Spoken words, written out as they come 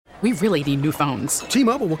We really need new phones.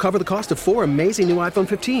 T-Mobile will cover the cost of 4 amazing new iPhone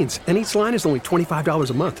 15s, and each line is only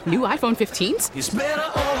 $25 a month. New iPhone 15s? It's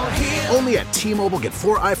better over here. Only at T-Mobile, get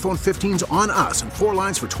 4 iPhone 15s on us and 4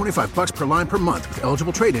 lines for $25 per line per month with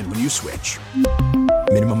eligible trade-in when you switch.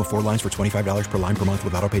 Minimum of 4 lines for $25 per line per month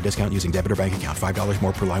with autopay discount using debit or bank account. $5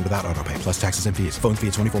 more per line without autopay, plus taxes and fees. Phone fee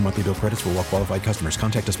at 24 monthly bill credits for well-qualified customers.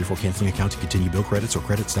 Contact us before canceling account to continue bill credits or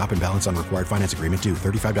credit stop and balance on required finance agreement due.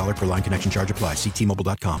 $35 per line connection charge applies. See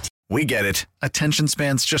T-Mobile.com. We get it. Attention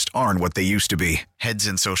spans just aren't what they used to be. Heads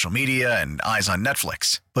in social media and eyes on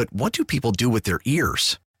Netflix. But what do people do with their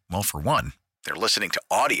ears? Well, for one, they're listening to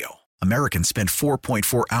audio. Americans spend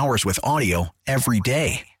 4.4 hours with audio every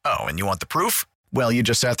day. Oh, and you want the proof? Well, you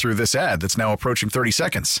just sat through this ad that's now approaching 30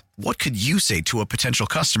 seconds. What could you say to a potential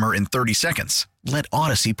customer in 30 seconds? Let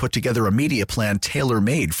Odyssey put together a media plan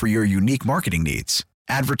tailor-made for your unique marketing needs.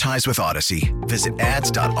 Advertise with Odyssey. Visit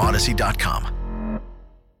ads.odyssey.com.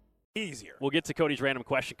 Easier. We'll get to Cody's random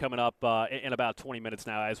question coming up in about 20 minutes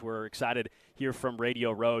now, as we're excited here from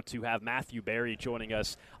Radio Row to have Matthew Berry joining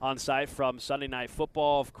us on site from Sunday Night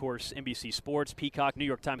Football, of course, NBC Sports, Peacock, New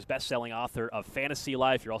York Times bestselling author of Fantasy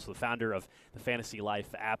Life. You're also the founder of the Fantasy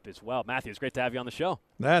Life app as well. Matthew, it's great to have you on the show.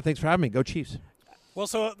 Thanks for having me. Go Chiefs. Well,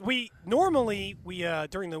 so we normally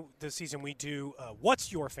during the season we do what's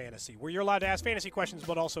your fantasy, where you're allowed to ask fantasy questions,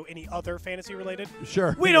 but also any other fantasy related.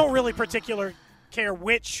 Sure. We don't really care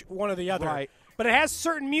which one or the other. Right. But it has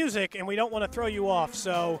certain music, and we don't want to throw you off,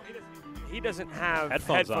 so he doesn't have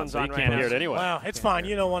headphones on, so you right can't now. hear it anyway. Well, it's fine.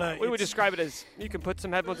 You don't want to. We would describe it as you can put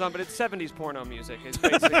some headphones on, but it's 70s porno music. It's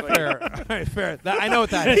basically fair. I know what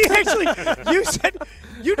that is. He actually,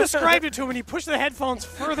 you described it to him, and he pushed the headphones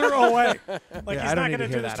further away. Like yeah, he's I don't not need going to to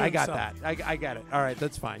do hear this that. to I got himself. that. I got it. All right,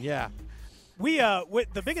 that's fine. Yeah.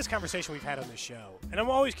 With the biggest conversation we've had on this show, and I'm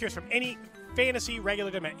always curious from any fantasy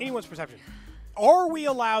regular demand, anyone's perception. Are we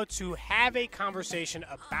allowed to have a conversation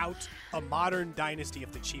about a modern dynasty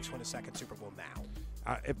if the Chiefs win a second Super Bowl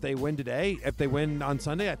now? If they win today, if they win on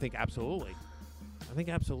Sunday, I think absolutely.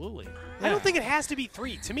 Yeah. I don't think it has to be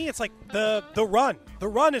 3. To me, it's like the run. The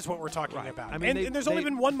run is what we're talking about. I mean, and there's only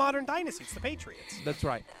been one modern dynasty. It's the Patriots. That's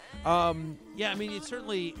right. Yeah, I mean, it's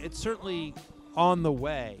certainly on the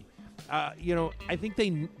way. I think they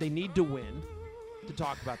need to win to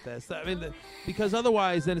talk about this. I mean, because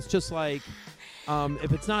otherwise, then it's just like.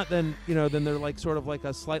 If it's not, then then they're like sort of like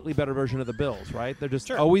a slightly better version of the Bills, right? They're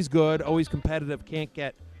just always good, always competitive, can't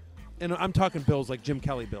get. And I'm talking Bills like Jim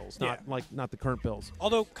Kelly Bills, not the current Bills.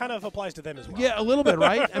 Although kind of applies to them as well. Yeah, a little bit,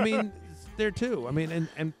 right? I mean, there too. I mean,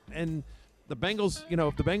 and the Bengals,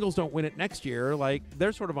 if the Bengals don't win it next year, like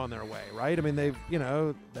they're sort of on their way, right? I mean, they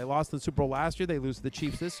lost the Super Bowl last year, they lose to the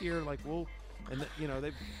Chiefs this year, like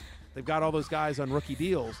they've got all those guys on rookie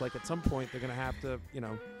deals. Like at some point, they're going to have to,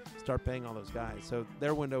 start paying all those guys. So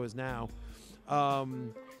their window is now.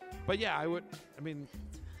 But yeah,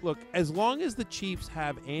 look, as long as the Chiefs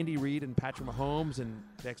have Andy Reid and Patrick Mahomes, and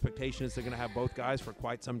the expectation is they're going to have both guys for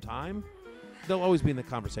quite some time, they'll always be in the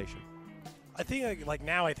conversation. I think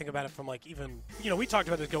now I think about it from even we talked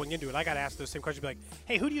about this going into it. I got asked those same questions, like,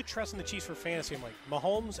 hey, who do you trust in the Chiefs for fantasy? I'm like,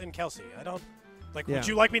 Mahomes and Kelsey. I don't Would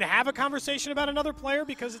you like me to have a conversation about another player,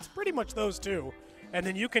 because it's pretty much those two? And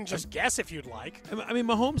then you can just guess if you'd like. I mean,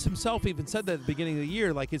 Mahomes himself even said that at the beginning of the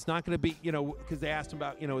year, like it's not going to be, because they asked him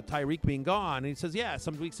about, Tyreek being gone. And he says, yeah,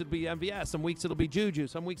 some weeks it'll be MVS, some weeks it'll be Juju,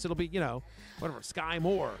 some weeks it'll be, whatever, Sky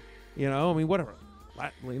Moore, I mean, whatever.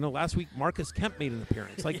 Last week Marcus Kemp made an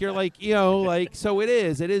appearance. Like you're like, so it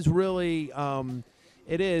is really,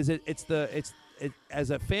 as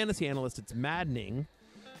a fantasy analyst, it's maddening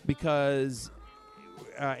because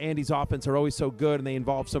Andy's offense are always so good and they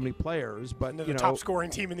involve so many players, but they're the top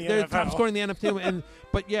scoring team in the they're NFL. top scoring in the NFL,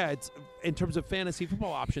 but yeah, it's in terms of fantasy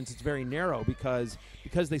football options, it's very narrow because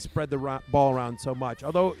they spread the ball around so much.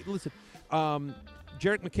 Although, listen,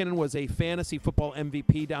 Jerick McKinnon was a fantasy football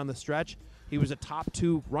MVP down the stretch. He was a top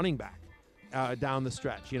 2 running back down the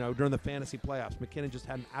stretch. During the fantasy playoffs, McKinnon just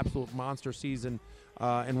had an absolute monster season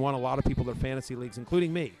and won a lot of people their fantasy leagues,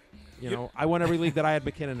 including me. I won every league that I had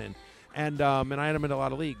McKinnon in. And I had him in a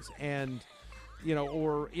lot of leagues, and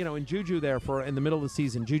in Juju there in the middle of the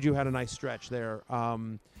season, Juju had a nice stretch there.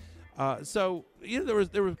 So there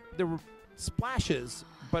were splashes,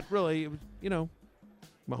 but really,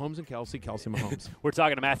 Mahomes and Kelsey Mahomes. We're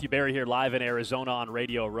talking to Matthew Berry here live in Arizona on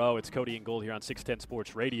Radio Row. It's Cody and Gold here on 610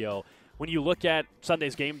 Sports Radio. When you look at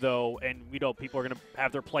Sunday's game, though, and people are going to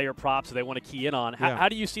have their player props that they want to key in on, how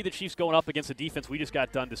do you see the Chiefs going up against a defense we just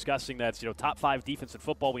got done discussing that's top 5 defense in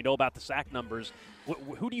football? We know about the sack numbers.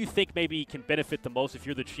 Who do you think maybe can benefit the most if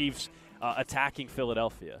you're the Chiefs attacking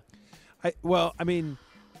Philadelphia?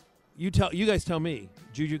 You guys tell me.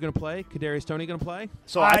 Juju going to play? Kadarius Toney going to play?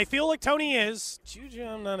 So I feel like Toney is. Juju,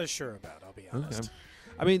 I'm not as sure about. I'll be honest. Okay.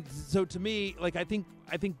 I mean, so to me, like I think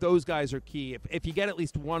those guys are key. If you get at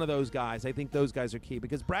least one of those guys, I think those guys are key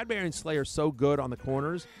because Bradbury and Slay are so good on the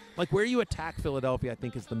corners. Like where you attack Philadelphia, I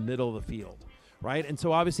think is the middle of the field, right? And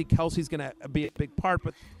so obviously Kelsey's going to be a big part,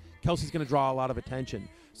 but Kelsey's going to draw a lot of attention.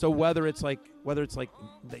 So whether it's like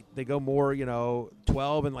they go more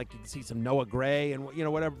 12 and like you can see some Noah Gray and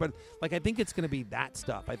whatever, but like I think it's going to be that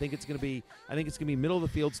stuff. I think it's going to be middle of the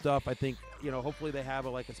field stuff. I think hopefully they have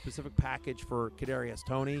a specific package for Kadarius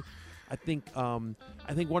Toney. I think one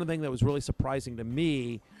of the things that was really surprising to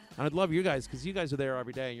me, and I'd love you guys because you guys are there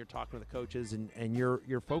every day and you're talking to the coaches and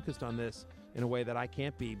you're focused on this in a way that I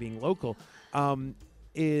can't be being local,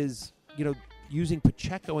 is using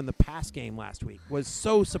Pacheco in the pass game last week was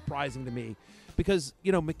so surprising to me because,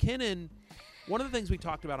 McKinnon, one of the things we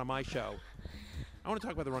talked about on my show, I want to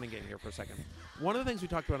talk about the running game here for a second. One of the things we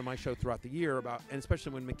talked about on my show throughout the year and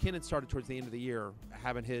especially when McKinnon started towards the end of the year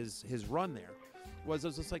having his run there, was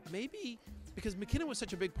just like maybe because McKinnon was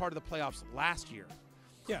such a big part of the playoffs last year.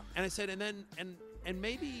 Yeah. And I said, and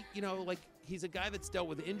maybe, he's a guy that's dealt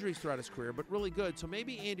with injuries throughout his career, but really good. So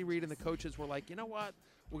maybe Andy Reid and the coaches were like, you know what?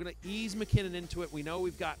 We're going to ease McKinnon into it. We know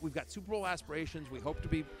we've got Super Bowl aspirations. We hope to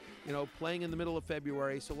be, playing in the middle of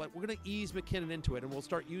February. So we're going to ease McKinnon into it, and we'll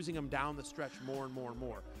start using him down the stretch more and more and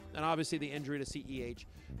more. And obviously the injury to CEH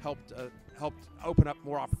helped open up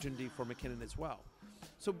more opportunity for McKinnon as well.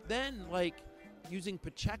 So then, using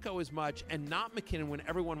Pacheco as much and not McKinnon when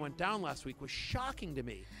everyone went down last week was shocking to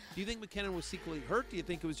me. Do you think McKinnon was secretly hurt? Do you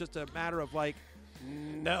think it was just a matter of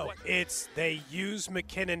No, it's they use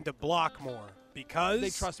McKinnon to block more. Because they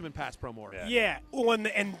trust him in pass pro more. Yeah. Well,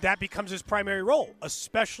 and that becomes his primary role,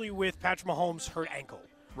 especially with Patrick Mahomes' hurt ankle.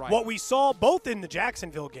 Right. What we saw both in the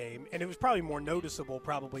Jacksonville game, and it was probably more noticeable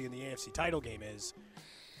probably in the AFC title game, is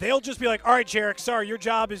they'll just be like, all right, Jarek, sorry, your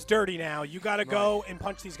job is dirty now. You got to go and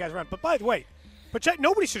punch these guys around. But by the way, Pacheco,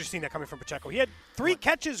 nobody should have seen that coming from Pacheco. He had 3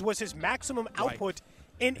 catches was his maximum output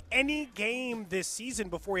in any game this season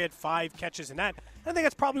before he had 5 catches in that. I think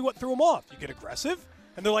that's probably what threw him off. You get aggressive.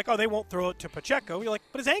 And they're like, oh, they won't throw it to Pacheco. You're like,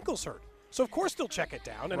 but his ankle's hurt. So, of course, they'll check it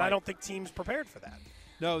down, and I don't think teams prepared for that.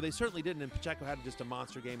 No, they certainly didn't, and Pacheco had just a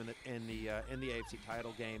monster game in the AFC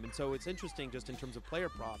title game. And so it's interesting just in terms of player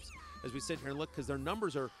props as we sit here and look because their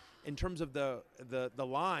numbers are, in terms of the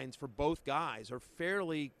lines for both guys, are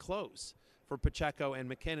fairly close for Pacheco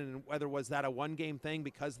and McKinnon. And whether was that a one-game thing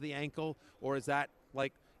because of the ankle or is that,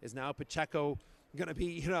 is now Pacheco – going to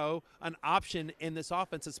be, an option in this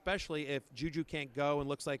offense, especially if Juju can't go and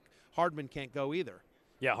looks like Hardman can't go either.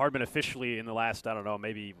 Yeah, Hardman officially in the last,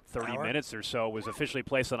 maybe 30 minutes or so was officially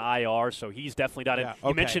placed on IR, so he's definitely not in.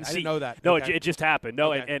 You mentioned I didn't know that. No, okay. it just happened.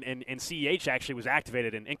 No, okay. and CEH actually was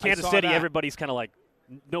activated. In Kansas City, everybody's kind of like,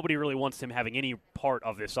 nobody really wants him having any part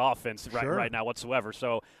of this offense right now whatsoever.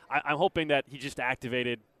 So I'm hoping that he just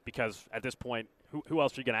activated because at this point, who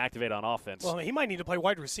else are you going to activate on offense? Well, he might need to play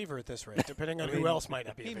wide receiver at this rate, depending on who else might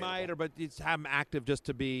not be available. He might, but just have him active just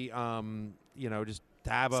to be, just to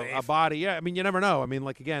have a body. Yeah, I mean, you never know. I mean,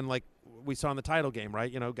 again, we saw in the title game,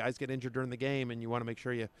 right? Guys get injured during the game, and you want to make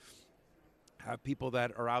sure you have people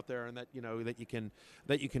that are out there and that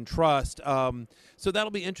you can trust. So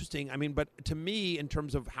that'll be interesting. I mean, but to me, in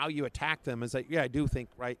terms of how you attack them, is that I do think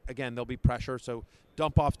again there'll be pressure. So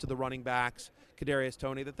dump offs to the running backs, Kadarius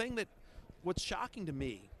Toney. The thing that what's shocking to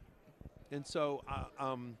me, and so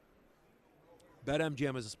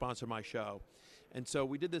BetMGM is a sponsor of my show, and so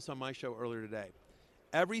we did this on my show earlier today.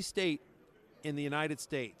 Every state in the United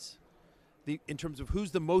States, in terms of who's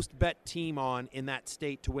the most bet team on in that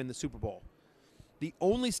state to win the Super Bowl, the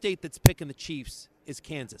only state that's picking the Chiefs is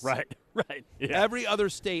Kansas. Right. Yeah. Every other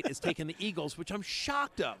state is taking the Eagles, which I'm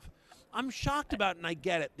shocked of. I'm shocked about it, and I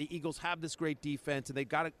get it. The Eagles have this great defense, and they've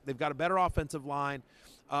got a better offensive line,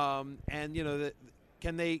 and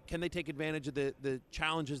can they take advantage of the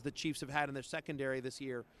challenges the Chiefs have had in their secondary this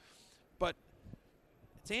year? But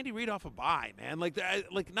it's Andy Reid off a bye, man.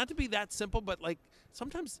 Not to be that simple, but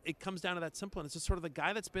sometimes it comes down to that simple, and it's just sort of the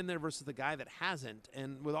guy that's been there versus the guy that hasn't.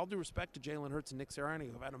 And with all due respect to Jalen Hurts and Nick Sirianni,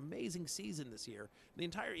 who have had an amazing season this year, the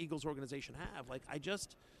entire Eagles organization have.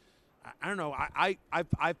 I don't know.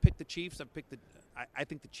 I've picked the Chiefs. I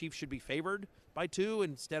think the Chiefs should be favored by 2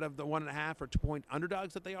 instead of the 1.5 or 2-point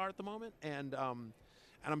underdogs that they are at the moment. And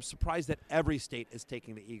I'm surprised that every state is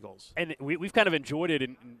taking the Eagles. And we've kind of enjoyed it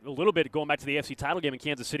in a little bit going back to the AFC title game in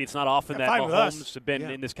Kansas City. It's not often that Mahomes have been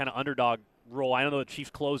in this kind of underdog role? I know the Chiefs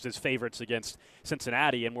closed as favorites against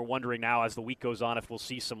Cincinnati, and we're wondering now as the week goes on if we'll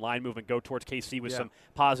see some line movement go towards KC with some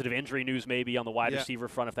positive injury news maybe on the wide receiver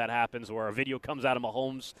front if that happens, or a video comes out of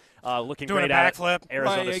Mahomes looking doing great a at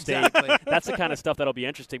Arizona State. Exactly. That's the kind of stuff that'll be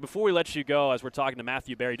interesting. Before we let you go, as we're talking to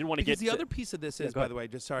Matthew Berry, did want to get the other piece of this is, by the way,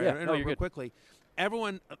 just sorry, Yeah, no, you're real good. quickly.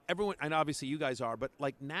 Everyone, and obviously you guys are, but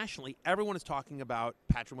like nationally, everyone is talking about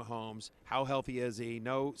Patrick Mahomes. How healthy is he?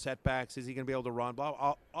 No setbacks. Is he going to be able to run?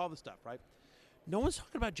 Blah, all the stuff, right? No one's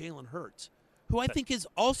talking about Jalen Hurts, who I think is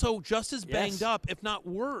also just as banged up, if not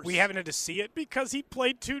worse. We haven't had to see it because he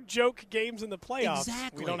played 2 joke games in the playoffs.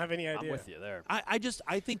 Exactly. We don't have any idea. I'm with you there. I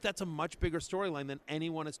think that's a much bigger storyline than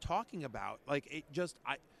anyone is talking about. Like,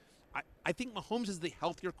 I think Mahomes is the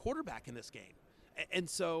healthier quarterback in this game. And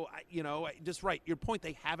so, just right, your point,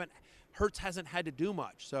 Hurts hasn't had to do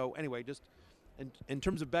much. So, anyway, just in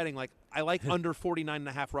terms of betting, like, I like under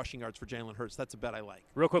 49.5 rushing yards for Jalen Hurts. That's a bet I like.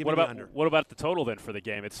 Real quick, Give what about the total then for the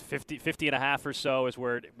game? It's 50.5 or so is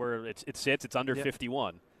where it sits. It's under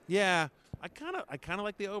 51. Yeah. I kind of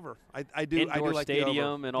like the over. I do. Indoor I do like stadium the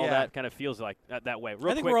over. and all that kind of feels like that way. Real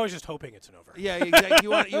I think quick, we're always just hoping it's an over. Yeah, exactly. You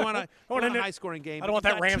want a high-scoring game. I don't want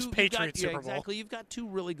that Rams Patriots Super Bowl. Exactly. You've got 2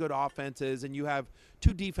 really good offenses, and you have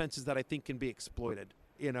 2 defenses that I think can be exploited.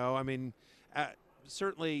 I mean,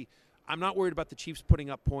 certainly, I'm not worried about the Chiefs putting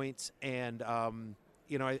up points, and I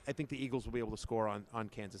think the Eagles will be able to score on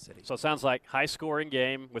Kansas City. So it sounds like high-scoring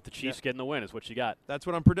game with the Chiefs getting the win is what you got. That's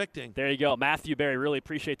what I'm predicting. There you go. Matthew Berry, really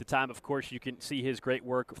appreciate the time. Of course, you can see his great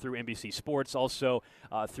work through NBC Sports, also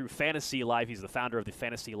through Fantasy Life. He's the founder of the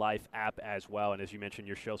Fantasy Life app as well. And as you mentioned,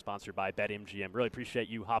 your show sponsored by BetMGM. Really appreciate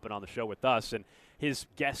you hopping on the show with us. And his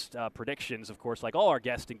guest predictions, of course, like all our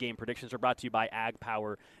guest and game predictions, are brought to you by Ag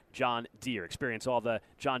Power John Deere. Experience all the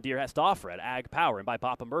John Deere has to offer at Ag Power and by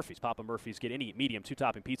Papa Murphy's. Papa Murphy's, get any medium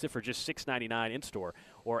 2-topping pizza for just $6.99 in store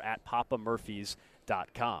or at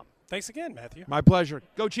papamurphys.com. Thanks again, Matthew. My pleasure.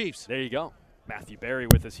 Go Chiefs. There you go. Matthew Berry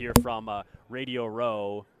with us here from Radio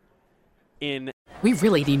Row in. We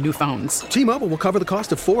really need new phones. T-Mobile will cover the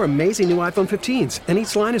cost of 4 amazing new iPhone 15s, and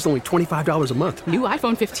each line is only $25 a month. New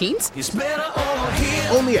iPhone 15s? It's better over here.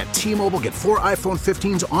 Only at T-Mobile, get 4 iPhone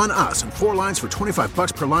 15s on us and 4 lines for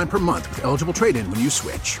 $25 per line per month with eligible trade-in when you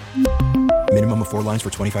switch. Minimum of 4 lines for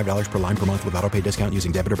 $25 per line per month with autopay discount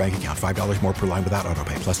using debit or bank account. $5 more per line without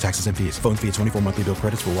autopay, plus taxes and fees. Phone fee at 24 monthly bill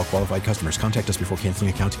credits for well-qualified customers. Contact us before canceling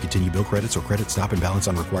account to continue bill credits or credit stop and balance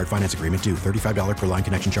on required finance agreement due. $35 per line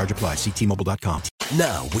connection charge applies. See T-Mobile.com.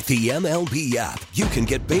 Now, with the MLB app, you can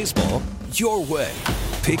get baseball your way.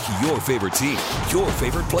 Pick your favorite team, your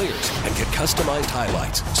favorite players, and get customized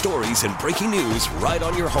highlights, stories, and breaking news right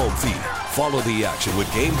on your home feed. Follow the action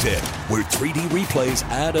with Game Day, where 3D replays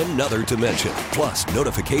add another dimension. Plus,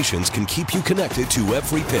 notifications can keep you connected to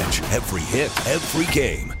every pitch, every hit, every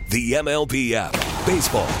game. The MLB app.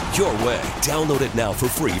 Baseball your way. Download it now for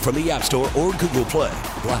free from the App Store or Google Play.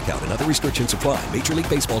 Blackout and other restrictions apply. Major League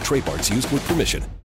Baseball trademarks used with permission.